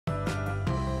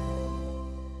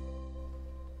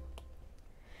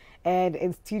And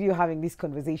in studio having this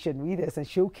conversation with us and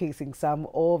showcasing some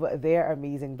of their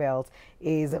amazing belts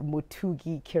is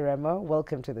Mutugi Kirema.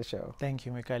 Welcome to the show. Thank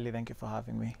you, Mikali. Thank you for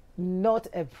having me. Not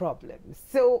a problem.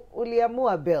 So,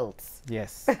 Uliamua belts.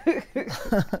 Yes.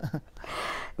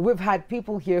 We've had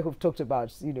people here who've talked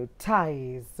about,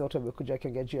 ties, sort of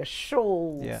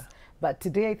shawls. Yeah. But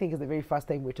today I think is the very first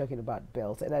time we're talking about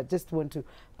belts. And I just want to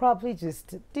probably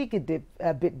just dig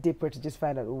a bit deeper to just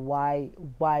find out why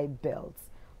belts?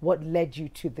 What led you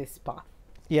to this path?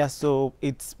 Yeah, so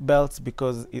it's belts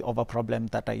because of a problem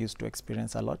that I used to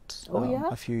experience a lot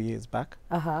a few years back.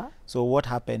 So what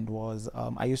happened was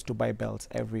I used to buy belts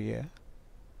every year.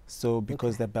 So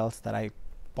because the belts that I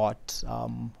bought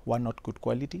were not good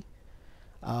quality.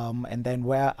 And then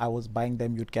where I was buying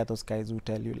them, you'd get those guys who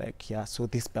tell you like, yeah, so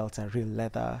these belts are real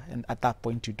leather. And at that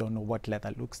point, you don't know what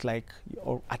leather looks like,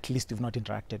 or at least you've not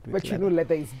interacted with But leather. You know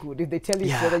leather is good. If they tell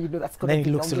you it's leather, you know that's going to be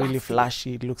Then it looks really long-lasting.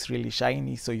 flashy, it looks really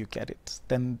shiny, so you get it.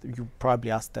 Then you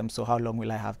probably ask them, so how long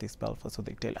will I have this belt for? So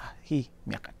they tell,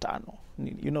 miaka tano.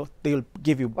 You know, they'll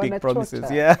give you big promises.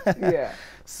 Yeah. Yeah.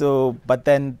 So, but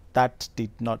then that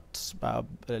did not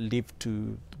live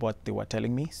to what they were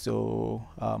telling me. So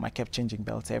I kept changing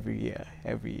belts every year.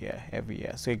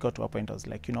 So it got to a point I was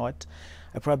like, you know what?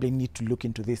 I probably need to look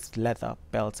into these leather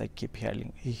belts I keep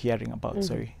hearing about.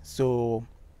 Sorry. So,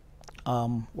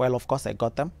 well, of course I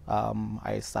got them.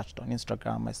 I searched on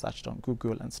Instagram, I searched on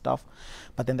Google and stuff.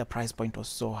 But then the price point was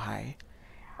so high.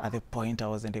 At the point I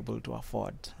wasn't able to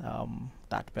afford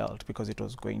that belt because it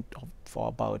was going for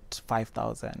about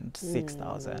 5,000,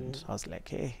 6,000. I was like,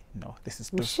 hey, no, this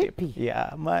is too steep.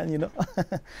 Yeah, man, you know.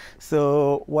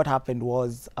 So what happened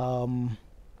was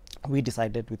we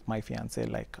decided with my fiance,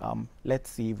 like,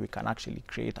 let's see if we can actually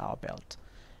create our belt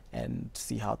and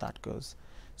see how that goes.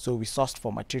 So we sourced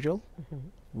for material.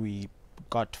 We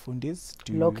got fundis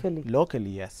to locally.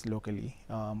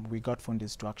 We got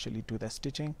fundis to actually do the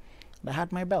stitching. I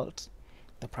had my belt.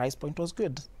 The price point was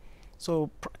good. So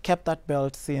kept that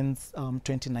belt since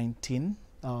 2019.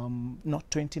 Not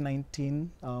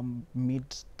 2019,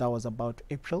 mid, that was about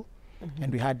April.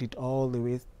 And we had it all the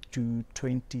way to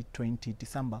 2020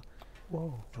 December.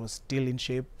 Whoa. It was still in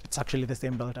shape. It's actually the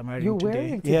same belt I'm wearing You're today.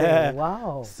 Wearing today? Yeah.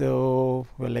 Wow. So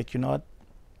we're like, you know what?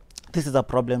 This is a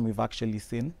problem we've actually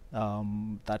seen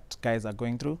that guys are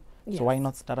going through. Yes. So why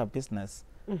not start a business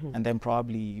and then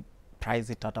probably price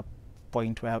it at a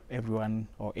point where everyone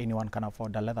or anyone can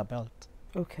afford a leather belt.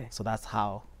 Okay. So that's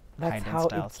how Hide and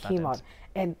Style started. Came out.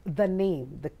 And the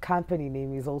name, the company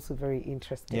name is also very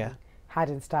interesting. Yeah. Hide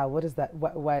and Style. What is that?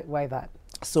 Why that?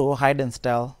 So Hide and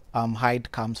Style, hide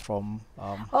comes from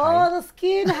hide. The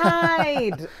skin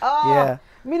hide. Oh, yeah.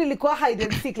 Meaning hide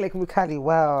and seek like Mukali.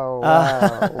 Wow.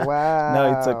 Wow.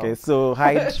 No, it's okay. So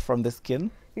hide from the skin,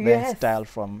 then style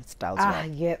from styles.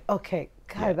 Yeah. Okay.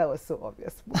 God, that was so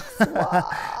obvious. Wow.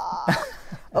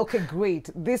 Okay, great.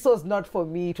 This was not for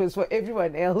me. It was for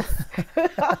everyone else.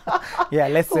 Yeah,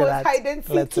 let's say that. Hide and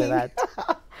seeking. Let's say that.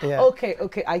 Yeah.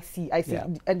 Okay. I see. Yeah.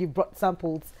 And you brought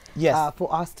samples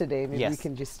for us today. Maybe we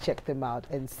can just check them out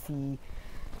and see.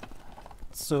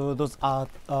 So those are,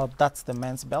 that's the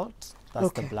men's belt.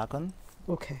 That's the black one.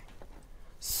 Okay.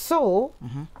 So,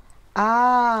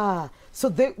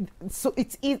 so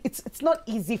it's not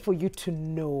easy for you to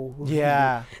know.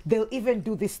 Yeah. They'll even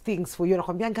do these things for you.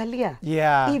 Angalia.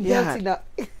 Yeah.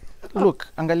 Look,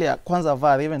 Angalia, kwanza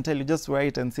va, they even tell you just wear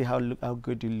it and see how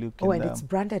good you look. Oh, and it's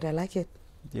branded. I like it.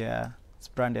 Yeah. It's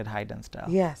branded Hide and Style.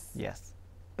 Yes. Yes.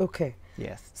 Okay.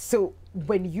 Yes. So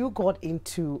when you got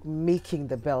into making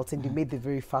the belt and you made the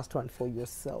very first one for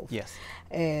yourself. Yes.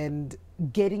 And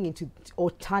getting into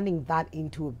or turning that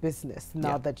into a business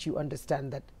now that you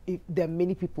understand that there are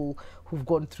many people who've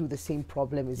gone through the same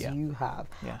problem as you have.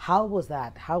 Yeah. How was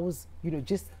that? How was,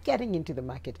 just getting into the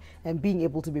market and being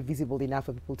able to be visible enough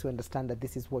for people to understand that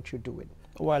this is what you're doing?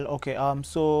 Well, okay.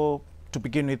 So to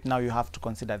begin with, now you have to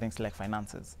consider things like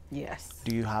finances. Yes.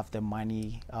 Do you have the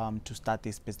money to start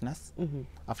this business?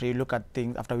 After we looked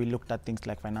at things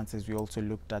like finances, we also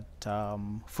looked at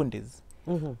fundis.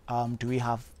 Do we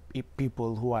have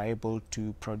people who are able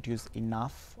to produce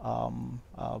enough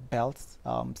belts,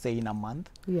 say in a month?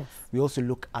 Yes. We also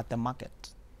look at the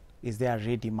market. Is there a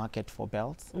ready market for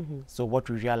belts? So what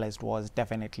we realized was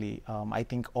definitely, I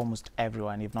think almost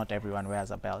everyone, if not everyone,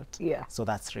 wears a belt. Yeah. So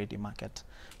that's ready market.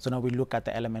 So now we look at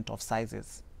the element of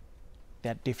sizes.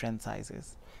 There are different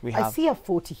sizes. I see a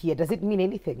 40 here. Does it mean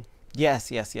anything?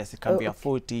 Yes. It can be a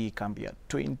 40, it can be a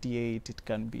 28, it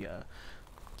can be a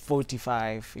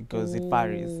 45, because it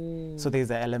varies. So there's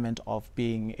an element of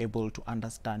being able to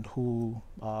understand who,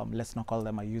 let's not call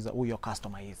them a user, who your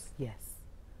customer is. Yes.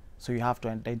 So you have to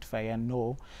identify and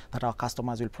know that our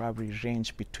customers will probably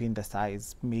range between the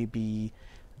size maybe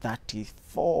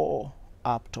 34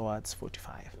 up towards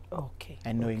 45. Okay.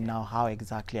 And knowing now how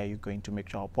exactly are you going to make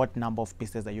sure, what number of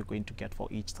pieces are you going to get for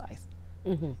each size.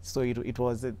 So it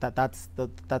was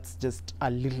that's just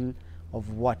a little of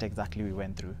what exactly we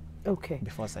went through. Okay.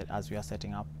 Before as we are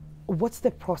setting up. What's the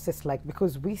process like?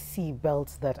 Because we see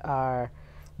belts that are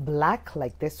black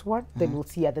like this one, then we'll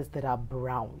see others that are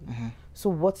brown. So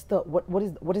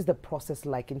what is the process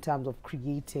like in terms of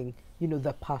creating, you know,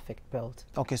 the perfect belt?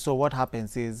 Okay, so what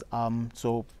happens is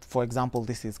so for example,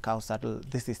 this is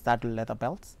saddle leather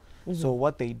belts. So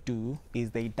what they do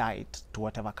is they dye it to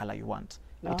whatever color you want.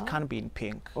 It can be in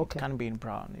pink, it can be in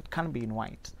brown, it can be in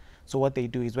white. So what they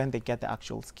do is when they get the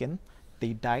actual skin,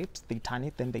 they dye it, they tan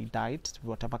it, then they dye it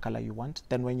whatever color you want.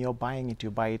 Then when you're buying it,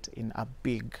 you buy it in a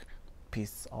big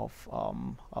piece of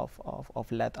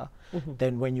leather.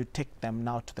 Then when you take them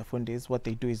now to the fundis, what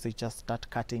they do is they just start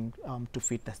cutting to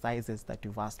fit the sizes that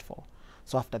you've asked for.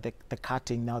 So after the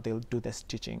cutting, now they'll do the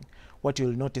stitching. What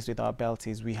you'll notice with our belts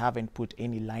is we haven't put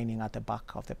any lining at the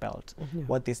back of the belt.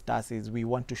 What this does is we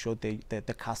want to show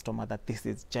the customer that this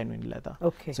is genuine leather.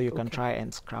 Okay. So you can try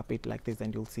and scrap it like this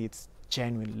and you'll see it's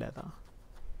genuine leather.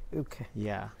 Okay.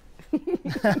 Yeah.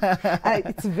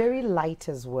 It's very light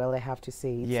as well, I have to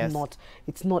say.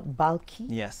 It's not bulky.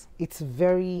 Yes. It's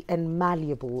very and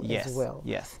malleable as well.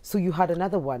 Yes. So you had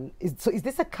another one. Is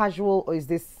this a casual or is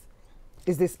this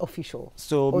official?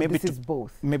 So or maybe this is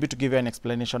both. Maybe to give you an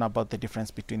explanation about the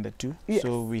difference between the two. Yes.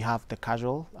 So we have the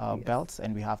casual belts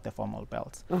and we have the formal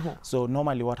belts. So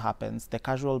normally what happens, the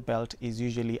casual belt is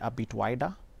usually a bit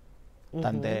wider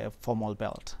than the formal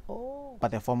belt. But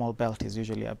the formal belt is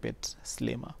usually a bit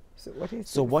slimmer.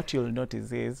 So what you'll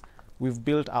notice is we've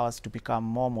built ours to become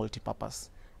more multi-purpose.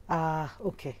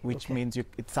 Okay. Which means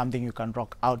it's something you can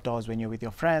rock outdoors when you're with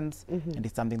your friends, and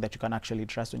it's something that you can actually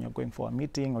dress when you're going for a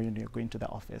meeting or when you're going to the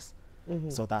office.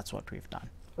 So that's what we've done.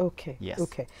 Okay. Yes.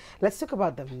 Okay. Let's talk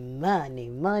about the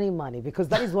money, because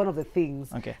that is one of the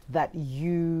things that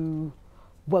you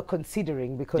were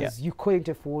considering, because you couldn't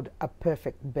afford a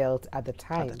perfect belt at the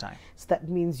time. So that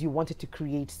means you wanted to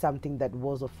create something that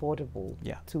was affordable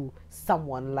to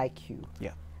someone like you.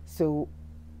 Yeah. So,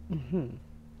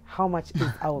 how much is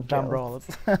our drum belt? rolls?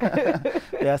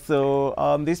 Yeah. So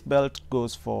this belt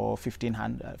goes for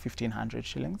 1,500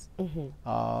 shillings.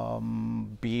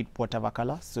 Be it whatever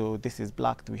color. So this is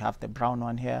black. We have the brown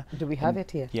one here. Do we have it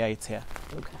here? Yeah, it's here.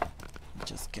 Okay.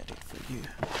 Just get it for you.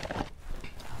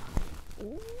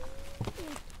 Ooh,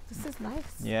 this is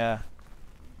nice. Yeah.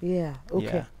 Yeah. Okay.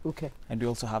 Yeah. Okay. And we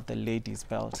also have the ladies'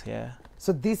 belt here.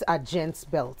 So these are gents'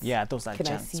 belts. Yeah, those are Can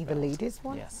gents' I see belts. the ladies'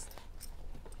 one? Yes.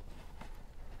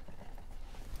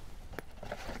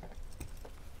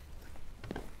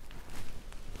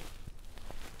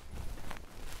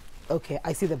 Okay,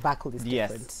 I see the buckle is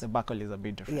different. Yes, the buckle is a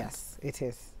bit different. Yes, it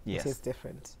is. Yes. It is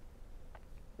different.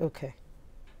 Okay.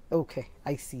 Okay,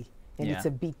 I see. And it's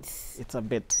a bit. It's a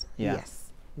bit. Yeah.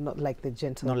 Yes. Not like the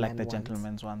gentleman. Not like the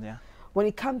gentleman's one. Yeah. When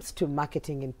it comes to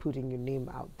marketing and putting your name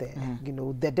out there, you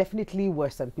know, there definitely were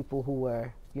some people who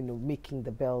were, you know, making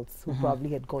the belts who probably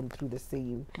had gone through the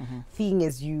same thing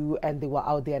as you, and they were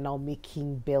out there now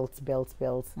making belts,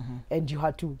 and you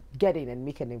had to get in and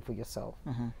make a name for yourself.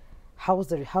 How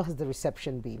has the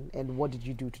reception been, and what did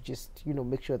you do to just, you know,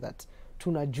 make sure that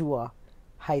Tunajua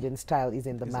Hide and Style is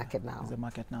in the market now? Is the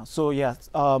market now. So yes,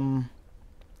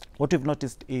 what we've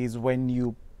noticed is when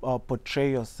you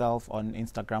portray yourself on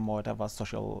Instagram or whatever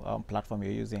social platform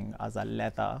you're using as a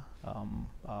leather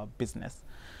business,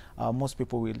 most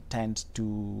people will tend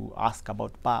to ask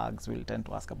about bags, will tend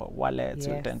to ask about wallets,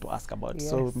 will tend to ask about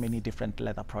so many different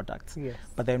leather products.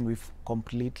 But then we've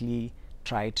completely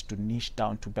tried to niche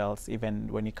down to belts, even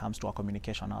when it comes to our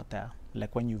communication out there.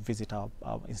 Like when you visit our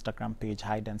Instagram page,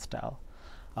 Hide and Style,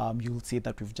 you'll see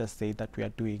that we've just said that we are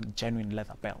doing genuine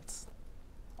leather belts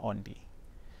only.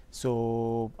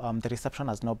 So the reception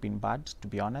has not been bad, to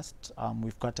be honest.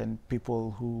 We've gotten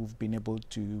people who've been able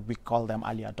to, we call them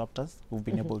early adopters, who've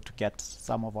been able to get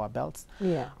some of our belts.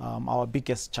 Our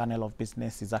biggest channel of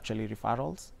business is actually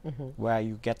referrals, where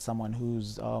you get someone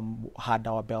who's had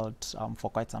our belt for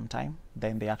quite some time,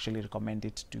 then they actually recommend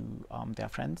it to their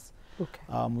friends.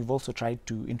 We've also tried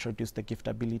to introduce the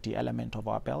giftability element of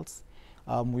our belts.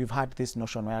 We've had this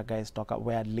notion where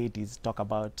where ladies talk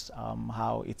about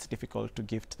how it's difficult to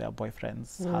gift their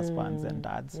boyfriends, husbands, and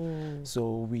dads.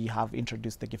 So we have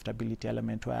introduced the giftability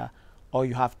element where all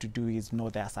you have to do is know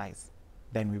their size.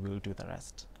 Then we will do the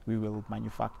rest. We will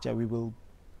manufacture, we will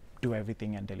do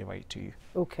everything and deliver it to you.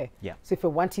 Okay. Yeah. So if I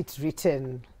want it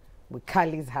written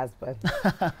Kali's husband.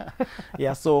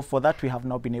 Yeah, so for that we have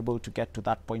not been able to get to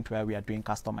that point where we are doing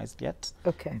customized yet.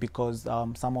 Okay. Because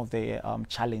some of the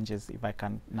challenges, if I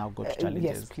can now go to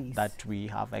challenges yes, that we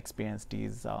have experienced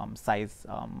is size.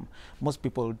 Most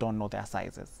people don't know their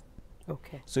sizes.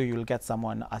 Okay. So you'll get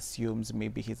someone assumes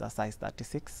maybe he's a size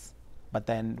 36, but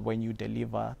then when you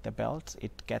deliver the belt,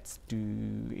 it gets to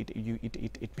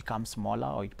it becomes smaller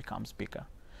or it becomes bigger.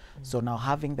 So now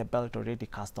having the belt already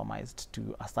customized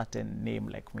to a certain name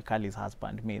like Mikali's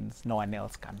husband means no one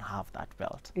else can have that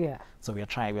belt. Yeah. So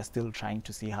we're still trying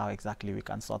to see how exactly we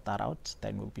can sort that out.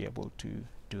 Then we'll be able to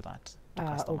do that.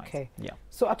 Okay. Yeah.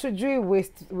 So Atudri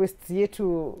West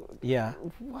Yetu. Yeah.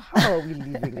 How are we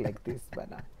living like this,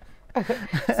 Bana?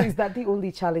 So is that the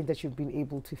only challenge that you've been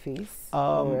able to face,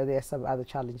 or are there some other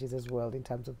challenges as well in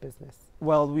terms of business?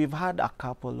 Well, we've had a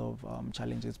couple of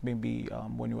challenges. Maybe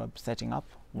when we were setting up,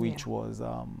 which was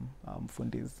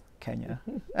Fundi's Kenya.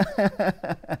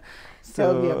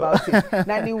 So, tell me about it.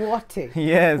 Nani wote.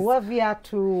 Yes.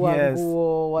 Waviatu,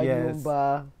 wanguo,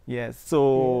 wanyumba. Yes.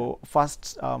 So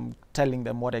first telling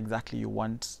them what exactly you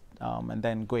want, and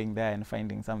then going there and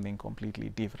finding something completely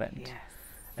different. Yes.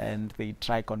 And they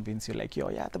try convince you like, yo,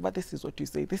 yeah, but this is what you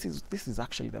say. This is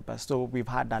actually the best. So we've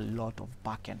had a lot of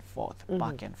back and forth.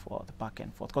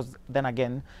 Because then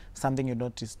again, something you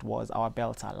noticed was our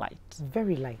belts are light.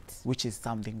 Very light. Which is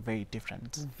something very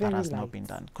different that has now been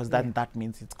done. Because then that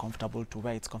means it's comfortable to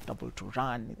wear, it's comfortable to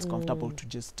run, it's comfortable to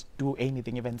just do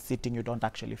anything. Even sitting, you don't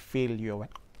actually feel you're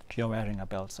wearing a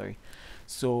belt. Sorry.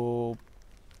 So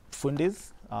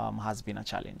Fundi's has been a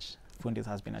challenge. Fundis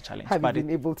has been a challenge. Have you been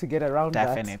able to get around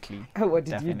definitely, that? What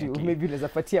did you do? Maybe there's a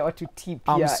patia what to tip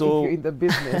if you're in the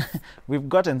business. We've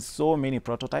gotten so many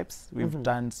prototypes. We've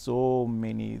done so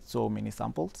many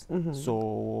samples.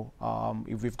 So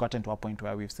if we've gotten to a point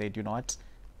where we've said, you know what,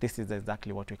 this is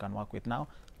exactly what we can work with now.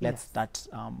 Let's start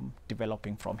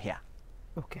developing from here.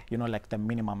 Okay. You know, like the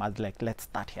minimum as like, let's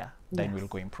start here. Then we'll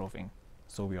go improving.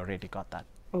 So we already got that.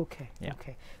 Okay. Yeah.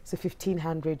 Okay. So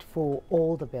 1,500 for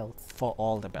all the belts. For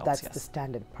all the belts. That's the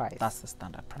standard price. That's the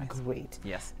standard price. Great.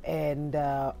 Yes. And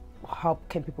how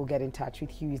can people get in touch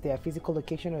with you? Is there a physical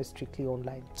location or strictly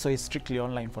online? So it's strictly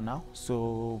online for now.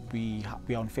 So we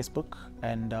are on Facebook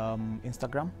and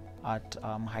Instagram at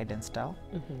Hide and Style.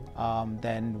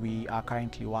 Then we are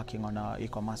currently working on our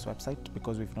e-commerce website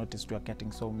because we've noticed we are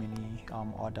getting so many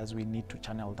orders. We need to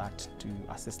channel that to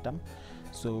a system.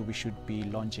 So we should be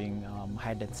launching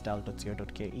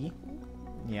hideandstyle.co.ke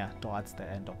towards the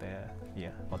end of the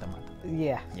year or the month.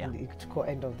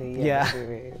 End of the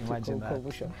year. Imagine that.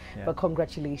 But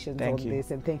congratulations on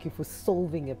this, and thank you for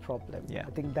solving a problem.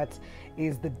 I think that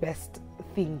is the best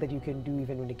thing that you can do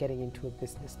even when you're getting into a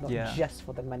business, not just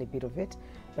for the money bit of it,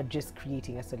 but just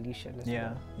creating a solution as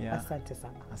well. Asante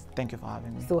sana. Thank you for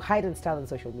having me. So Hide and Style on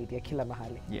social media, kila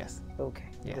mahali. Yes. Okay,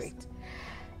 great.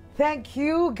 Thank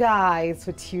you guys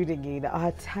for tuning in.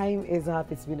 Our time is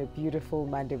up. It's been a beautiful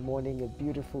Monday morning, a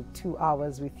beautiful 2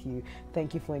 hours with you.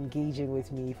 Thank you for engaging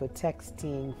with me, for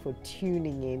texting, for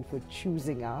tuning in, for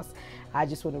choosing us. I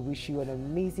just want to wish you an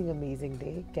amazing, amazing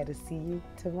day. Get to see you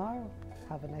tomorrow.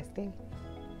 Have a nice day.